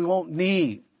we won't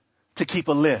need to keep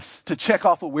a list, to check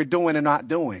off what we're doing and not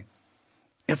doing,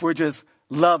 if we're just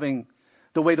loving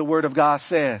the way the Word of God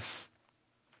says.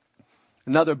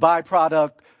 Another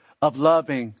byproduct of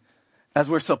loving, as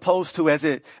we're supposed to, as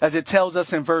it tells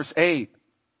us in verse 8,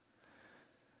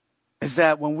 is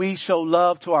that when we show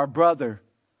love to our brother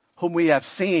whom we have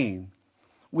seen,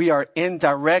 we are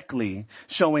indirectly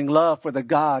showing love for the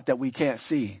God that we can't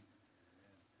see.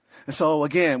 And so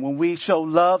again, when we show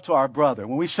love to our brother,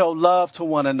 when we show love to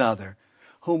one another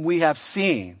whom we have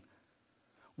seen,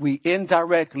 we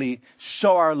indirectly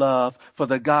show our love for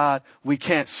the God we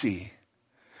can't see.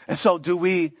 And so do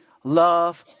we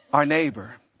love our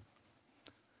neighbor?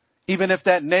 Even if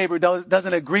that neighbor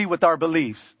doesn't agree with our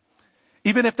beliefs.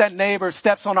 Even if that neighbor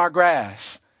steps on our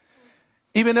grass.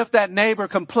 Even if that neighbor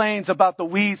complains about the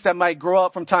weeds that might grow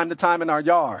up from time to time in our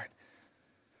yard.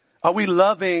 Are we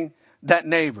loving that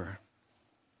neighbor?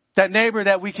 That neighbor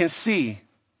that we can see.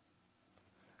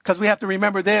 Because we have to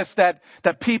remember this, that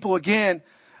people, again,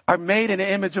 are made in the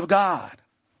image of God.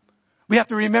 We have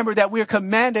to remember that we're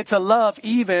commanded to love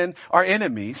even our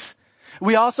enemies.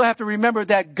 We also have to remember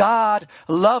that God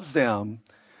loves them.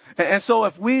 And so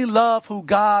if we love who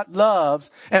God loves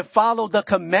and follow the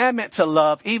commandment to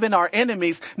love even our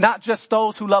enemies, not just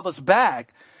those who love us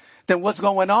back, then what's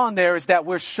going on there is that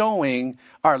we're showing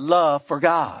our love for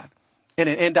God in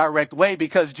an indirect way,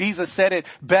 because Jesus said it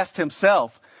best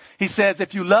himself. He says,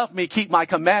 if you love me, keep my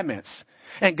commandments.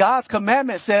 And God's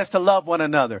commandment says to love one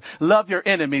another, love your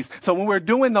enemies. So when we're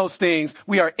doing those things,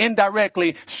 we are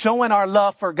indirectly showing our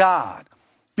love for God,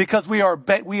 because we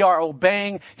are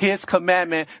obeying his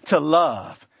commandment to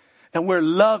love. And we're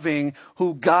loving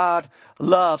who God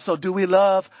loves. So do we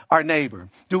love our neighbor?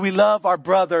 Do we love our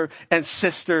brother and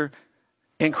sister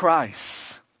in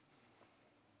Christ?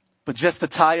 But just to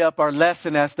tie up our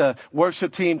lesson as the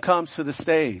worship team comes to the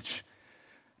stage,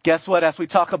 guess what? As we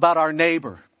talk about our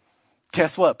neighbor,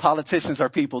 guess what? Politicians are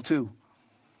people too.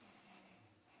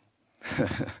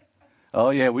 Oh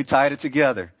yeah, we tied it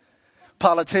together.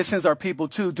 Politicians are people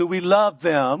too. Do we love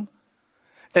them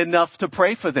enough to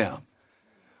pray for them?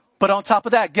 But on top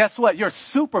of that, guess what? Your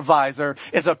supervisor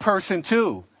is a person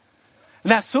too. And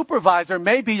that supervisor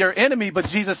may be your enemy, but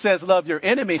Jesus says love your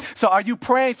enemy. So are you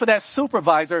praying for that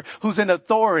supervisor who's in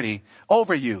authority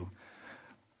over you?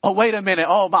 Oh, wait a minute.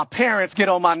 Oh, my parents get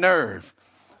on my nerve.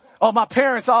 Oh, my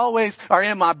parents always are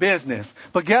in my business.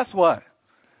 But guess what?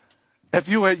 If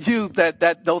you were you,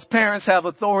 that those parents have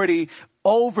authority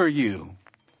over you.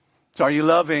 So are you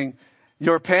loving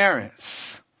your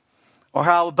parents? Or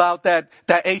how about that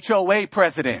HOA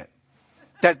president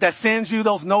that sends you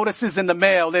those notices in the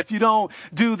mail? If you don't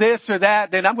do this or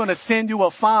that, then I'm going to send you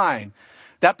a fine.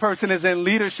 That person is in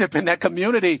leadership in that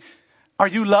community. Are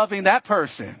you loving that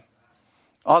person?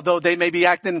 Although they may be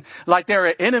acting like they're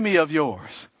an enemy of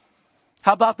yours.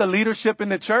 How about the leadership in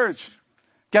the church?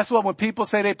 Guess what? When people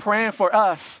say they're praying for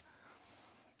us,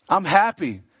 I'm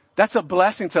happy. That's a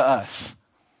blessing to us.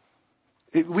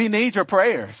 We need your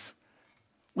prayers.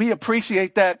 We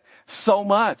appreciate that so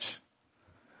much.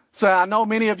 So I know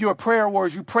many of you are prayer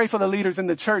warriors. You pray for the leaders in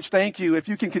the church. Thank you. If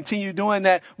you can continue doing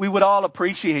that, we would all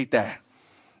appreciate that.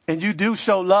 And you do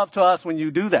show love to us when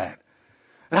you do that.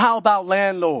 And how about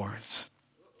landlords?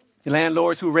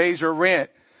 Landlords who raise your rent,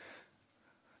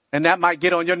 and that might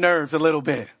get on your nerves a little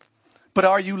bit. But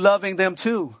are you loving them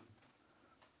too?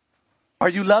 Are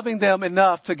you loving them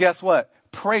enough to, guess what?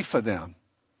 Pray for them.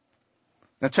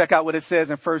 Now check out what it says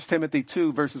in 1 Timothy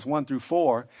 2 verses 1 through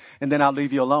 4, and then I'll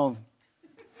leave you alone.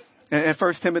 In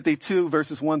 1 Timothy 2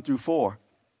 verses 1 through 4.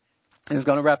 And it's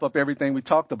going to wrap up everything we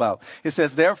talked about. It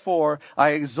says, therefore, I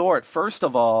exhort, first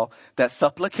of all, that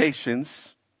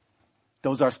supplications,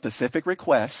 those are specific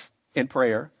requests in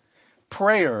prayer.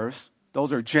 Prayers,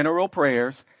 those are general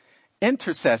prayers.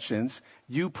 Intercessions,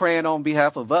 you praying on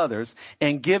behalf of others.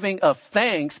 And giving of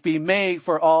thanks be made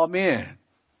for all men.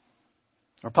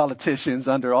 Are politicians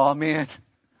under all men?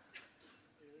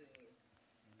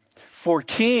 For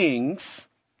kings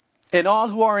and all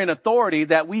who are in authority,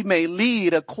 that we may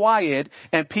lead a quiet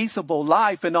and peaceable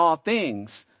life in all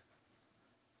things.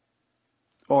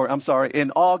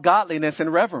 In all godliness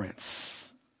and reverence.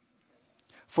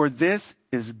 For this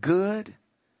is good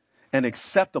and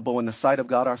acceptable in the sight of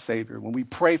God our Savior. When we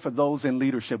pray for those in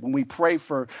leadership, when we pray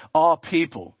for all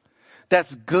people,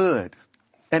 that's good.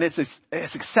 And it's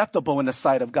acceptable in the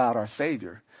sight of God our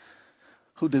Savior,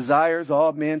 who desires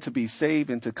all men to be saved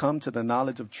and to come to the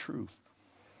knowledge of truth.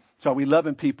 So are we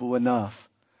loving people enough,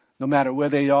 no matter where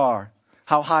they are,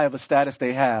 how high of a status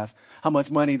they have, how much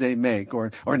money they make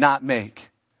or not make?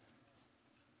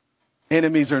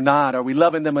 Enemies or not, are we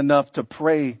loving them enough to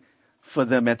pray for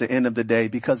them at the end of the day?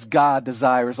 Because God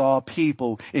desires all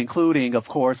people, including, of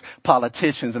course,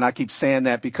 politicians. And I keep saying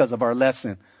that because of our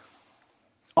lesson.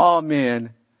 All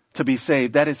men to be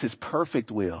saved. That is his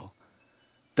perfect will.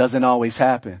 Doesn't always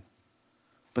happen,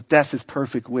 but that's his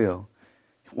perfect will.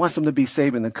 He wants them to be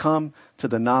saved and to come to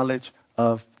the knowledge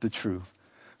of the truth.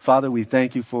 Father, we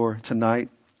thank you for tonight.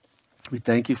 We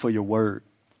thank you for your word.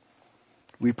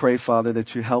 We pray, Father,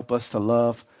 that you help us to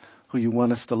love who you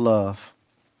want us to love.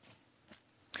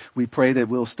 We pray that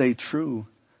we'll stay true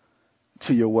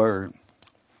to your word.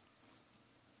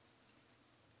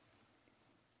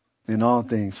 In all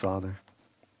things, Father.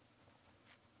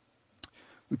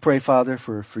 We pray, Father,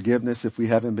 for forgiveness if we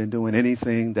haven't been doing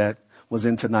anything that was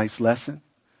in tonight's lesson.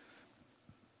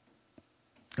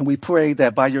 And we pray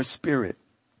that by your Spirit,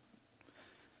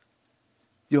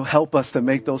 you'll help us to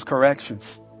make those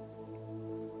corrections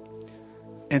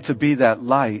and to be that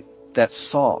light, that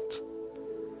salt,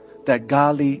 that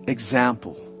godly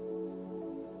example,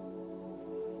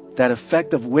 that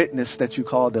effective witness that you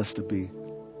called us to be.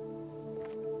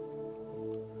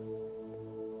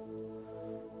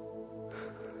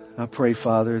 I pray,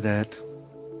 Father, that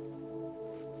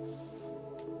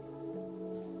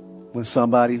when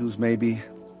somebody who's maybe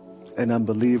an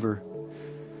unbeliever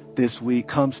this week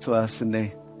comes to us and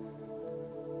they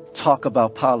talk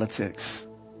about politics,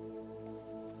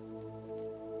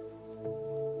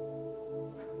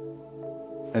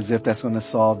 as if that's going to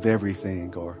solve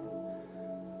everything, or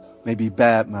maybe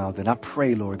badmouth, and I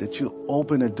pray, Lord, that you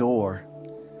open a door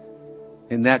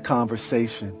in that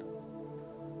conversation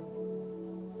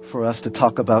for us to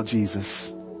talk about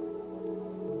Jesus.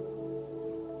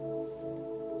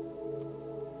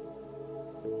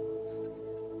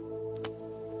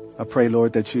 I pray,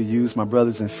 Lord, that you use my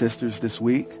brothers and sisters this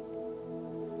week.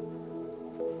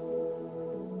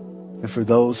 And for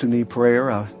those who need prayer,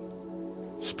 I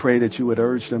just pray that you would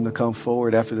urge them to come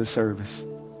forward after the service.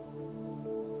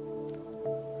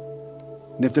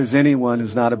 And if there's anyone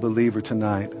who's not a believer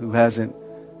tonight, who hasn't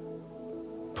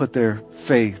put their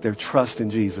faith, their trust in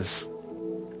Jesus,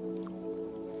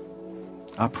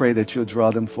 I pray that you'll draw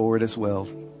them forward as well.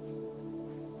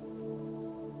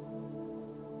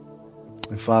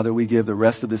 And Father, we give the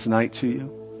rest of this night to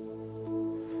you.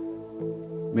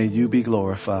 May you be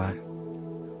glorified.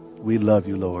 We love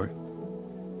you, Lord.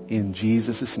 In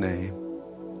Jesus' name,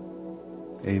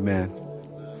 amen.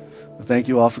 Well, thank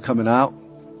you all for coming out.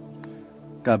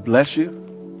 God bless you,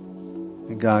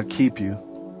 and God keep you.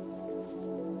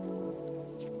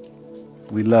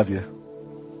 We love you.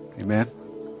 Amen.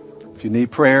 If you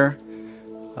need prayer,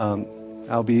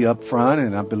 I'll be up front,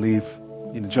 and I believe,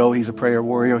 Joe, he's a prayer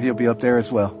warrior. He'll be up there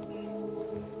as well.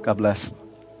 God bless.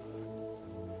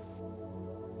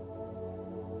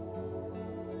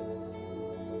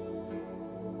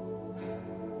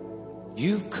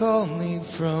 You call me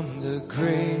from the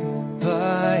grave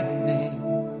by name.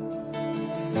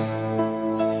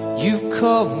 You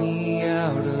call me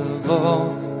out of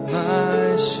all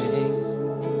my shame.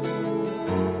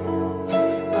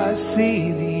 I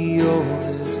see the old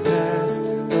is passed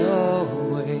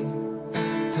away.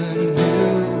 The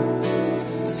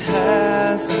new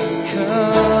has come.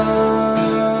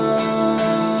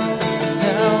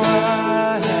 Now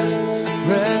I have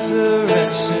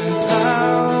resurrection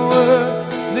power.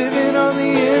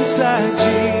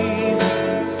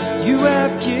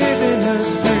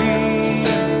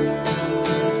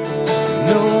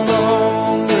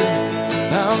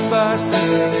 by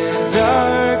sin and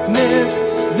darkness,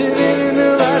 living in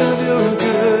the light of your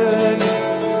goodness.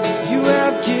 You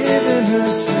have given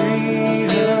us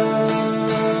freedom.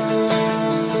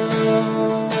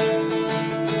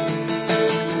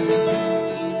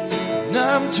 And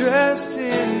I'm dressed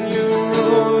in your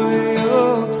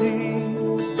royalty.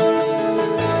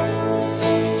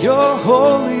 Your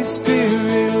Holy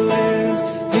Spirit lives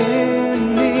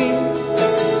in me.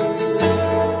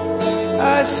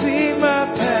 I see my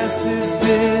past has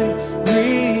been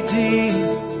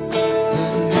redeemed.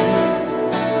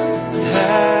 The new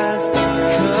has come.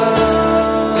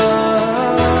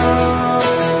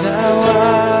 Now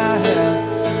I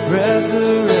have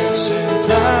resurrection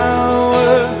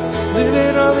power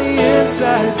living on the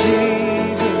inside,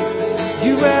 Jesus.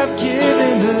 You have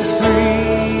given us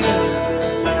freedom.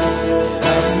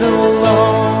 I'm no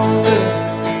longer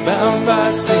bound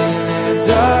by sin and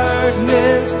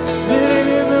darkness, living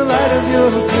in the light of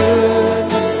your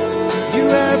goodness. You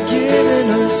have given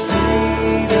us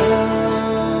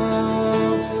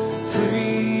freedom,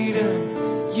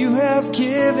 freedom. You have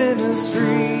given us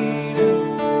freedom.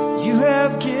 You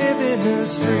have given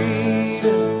us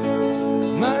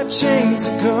freedom. My chains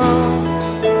are gone.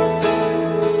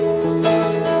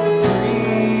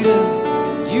 Freedom.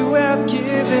 You have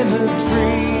given us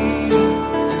freedom.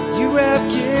 You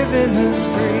have given us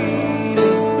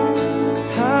freedom.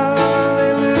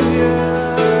 Hallelujah.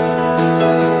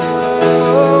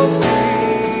 Oh,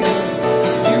 freedom.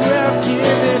 You have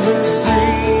given us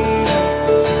freedom.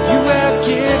 You have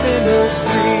given us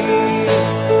freedom.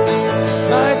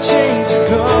 My chains are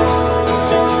gone.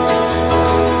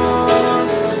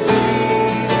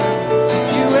 Freedom.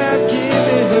 You have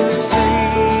given us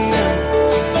freedom.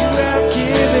 You have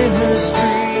given us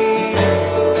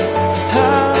freedom.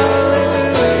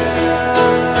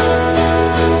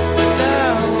 Hallelujah.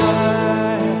 Now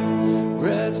I have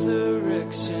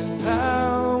resurrection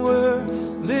power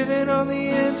living on the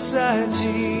inside,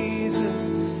 Jesus.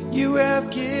 You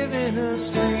have given us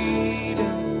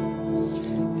freedom.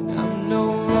 And I'm no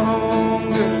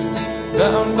longer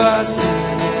bound by sin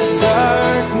and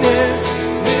darkness,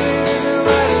 living in the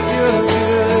light of your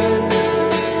goodness.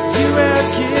 You have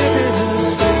given us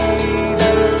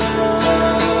freedom.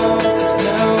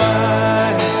 Now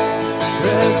I have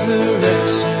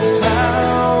resurrection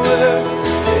power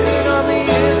living on the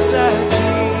inside,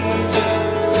 Jesus.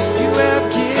 You have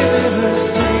given us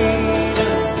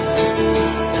freedom.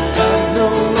 I'm no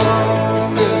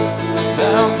longer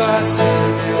bound by sin